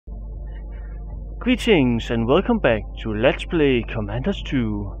Greetings and welcome back to Let's Play Commandos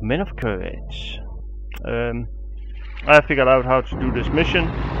 2 Men of Courage. I figured out how to do this mission.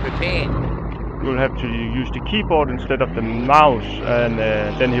 Prepare. You'll have to use the keyboard instead of the mouse, and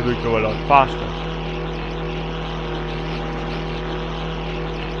then he will go a lot faster.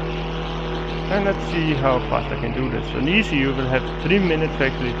 And let's see how fast I can do this. On easy you will have 3 minutes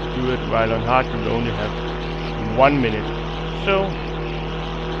actually to do it, while on hard you will only have 1 minute. So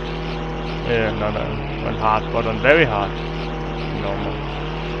not on hard, but on very hard, normal.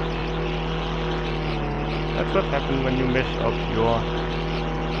 That's what happens when you mess up your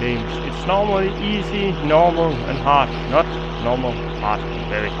games. It's normally easy, normal, and hard, not normal, hard, and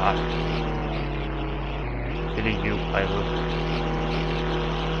very hard. Killing you, Pyro.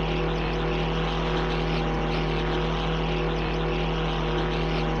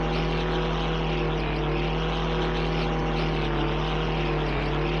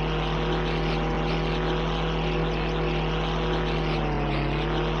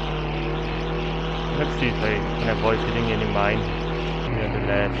 Let's see if I can avoid hitting any mine here in the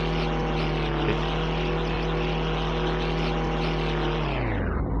last bit.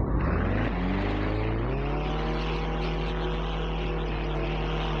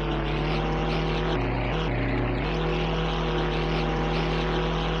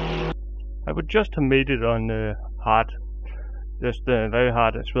 I would just have made it on hard, just very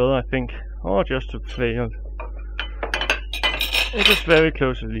hard as well, I think, or just have failed. It was very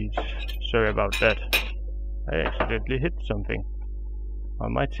close at least. Sorry about that. I accidentally hit something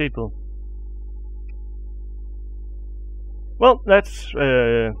on my table. Well, let's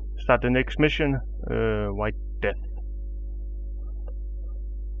start the next mission. White Death.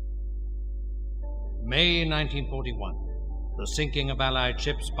 May 1941. The sinking of Allied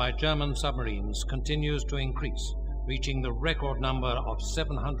ships by German submarines continues to increase, reaching the record number of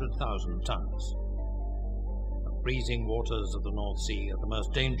 700,000 tons. The freezing waters of the North Sea are the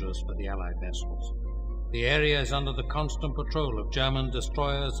most dangerous for the Allied vessels. The area is under the constant patrol of German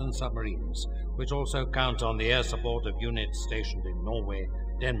destroyers and submarines, which also count on the air support of units stationed in Norway,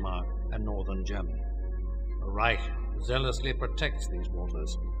 Denmark, and northern Germany. The Reich zealously protects these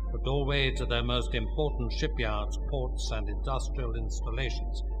waters, the doorway to their most important shipyards, ports, and industrial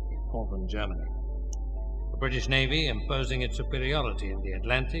installations in northern Germany. The British Navy, imposing its superiority in the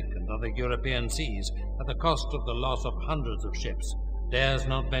Atlantic and other European seas at the cost of the loss of hundreds of ships, dares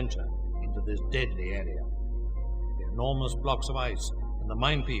not venture into this deadly area. The enormous blocks of ice and the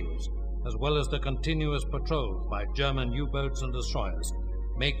minefields, as well as the continuous patrols by German U-boats and destroyers,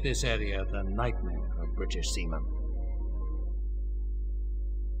 make this area the nightmare of British seamen.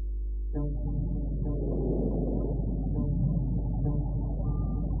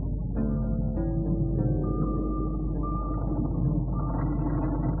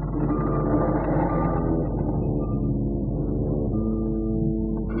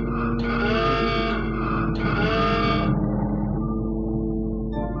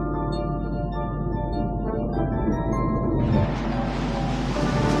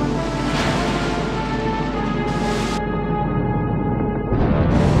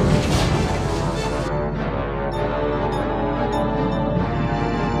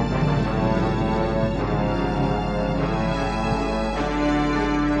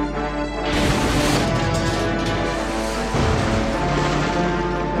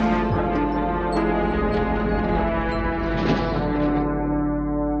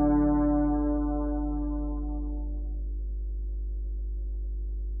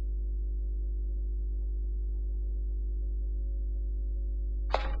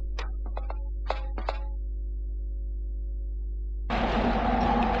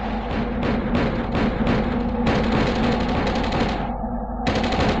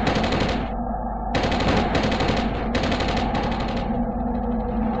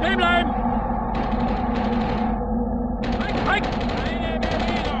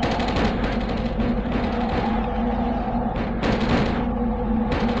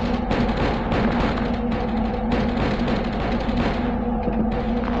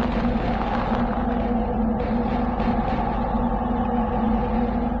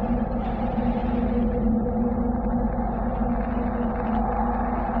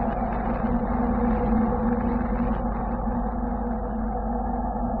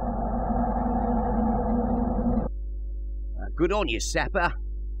 Good on you, sapper.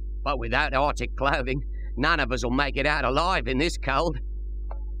 But without Arctic clothing, none of us will make it out alive in this cold.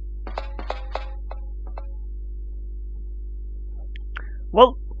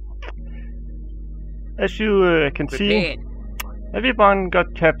 Well, as you can see, everyone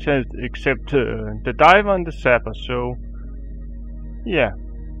got captured except the diver and the sapper, so yeah.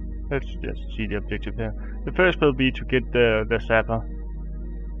 Let's just see the objective here. The first will be to get the sapper.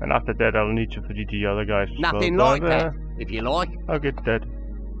 And after that I'll need to feed the other guys as Nothing well. like that, if you like. I'll get that.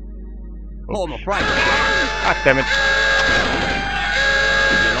 Oh, I'm afraid. Ah, damn it.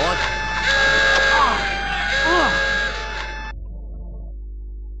 If you like.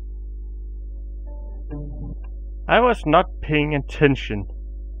 I was not paying attention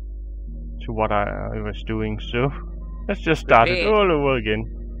to what I was doing, so let's just start it all over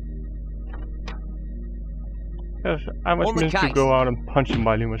again. Because I was meant to go out and punch him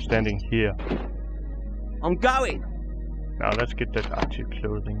while he was standing here. I'm going. Now let's get that arctic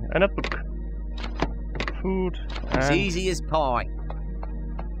clothing and a book. Food and It's easy as pie.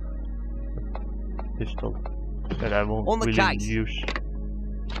 pistol that I won't On the really case. use.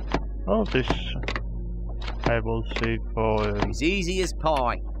 All this I will save for It's easy as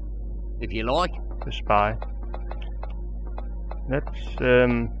pie, if you like. the spy. Let's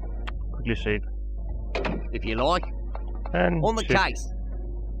quickly save. If you like. And On the check. case.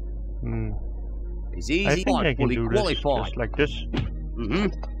 It's I easy, think I can fully do this qualified. just like this.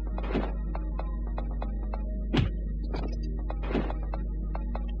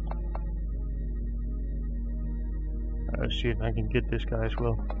 Let's see if I can get this guy as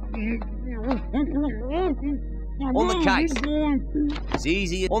well. On the case. It's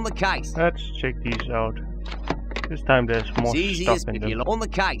easy on the case. Let's check these out. This time there's more It's easy stuff as in if them. you like. On the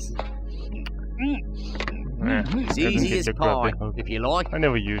case. Yeah, It's haven't easy hit as the grab pie, yet. if you like. I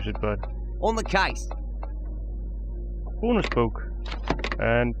never use it, but On the case. bonus book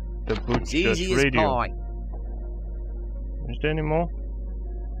and the It's butcher's easy as radio. pie. Is there any more?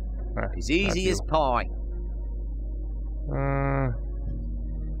 It's easy as pie.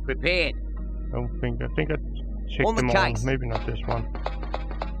 Prepared. I think I checked On the them case. all. Maybe not this one.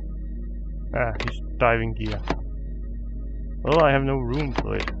 Ah, his diving gear. Well, I have no room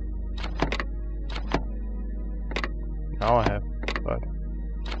for it. Now I have, but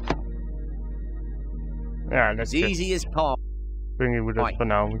yeah, let's It's just easy as pie. bring it with us for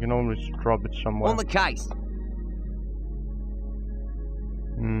now. We can always drop it somewhere. On the case.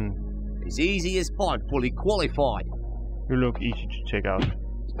 It's easy as pie. Fully qualified. You look easy to check out.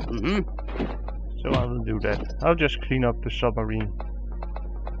 So I will do that. I'll just clean up the submarine.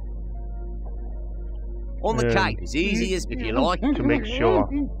 On the case. It's easy as if you like. To make sure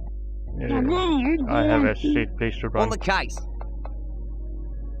I have a safe place to run. On the case.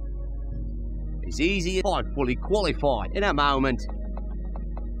 It's easy as pie. Fully qualified. In a moment.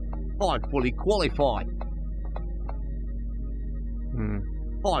 Pie. Fully qualified.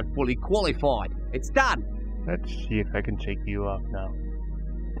 Pie. Fully qualified. It's done. Let's see if I can take you up now.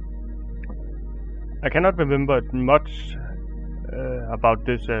 I cannot remember much about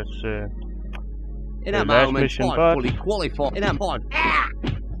this as in the a last moment, mission, pie. but Fully qualified. In a moment. Ah!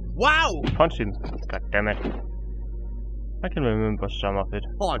 Wow! punch him. God damn it. I can remember some of it.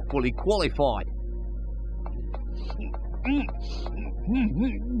 Pie. Fully qualified.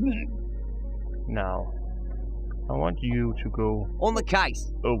 Now, I want you to go On the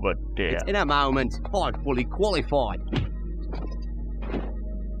case. over there. In a moment. Pie. Fully qualified.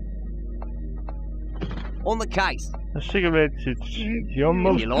 On the case. A cigarette is your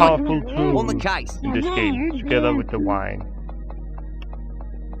most You like? powerful tool On the case. in this game, together with the wine.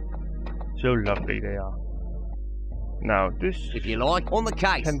 So lovely they are. Now, this If you like. On the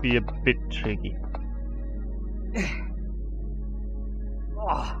case. can be a bit tricky.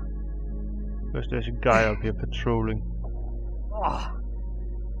 Oh, Because there's a guy up here patrolling. oh.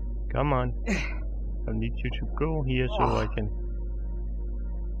 Come on. I need you to go here so I can...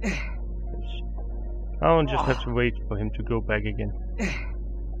 Yes. I will just have to wait for him to go back again.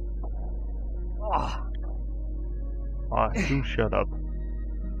 Oh. Ah, do shut up.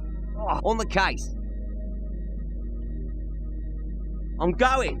 On the case. I'm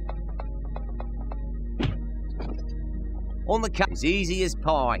going. On the case. As easy as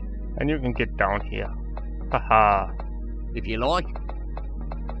pie. And you can get down here. Haha. If you like.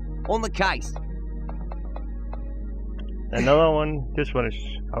 On the case. Another one. This one is,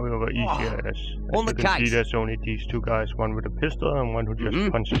 however, easier as On you the can see, case. there's only these two guys, one with a pistol and one who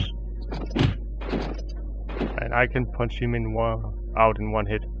just punches. And I can punch him out in one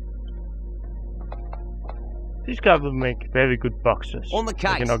hit. These guys will make very good boxers. On the They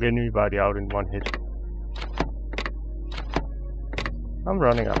case. can knock anybody out in one hit. I'm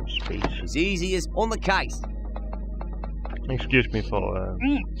running out of space. As easy as on the case. Excuse me for a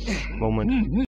moment.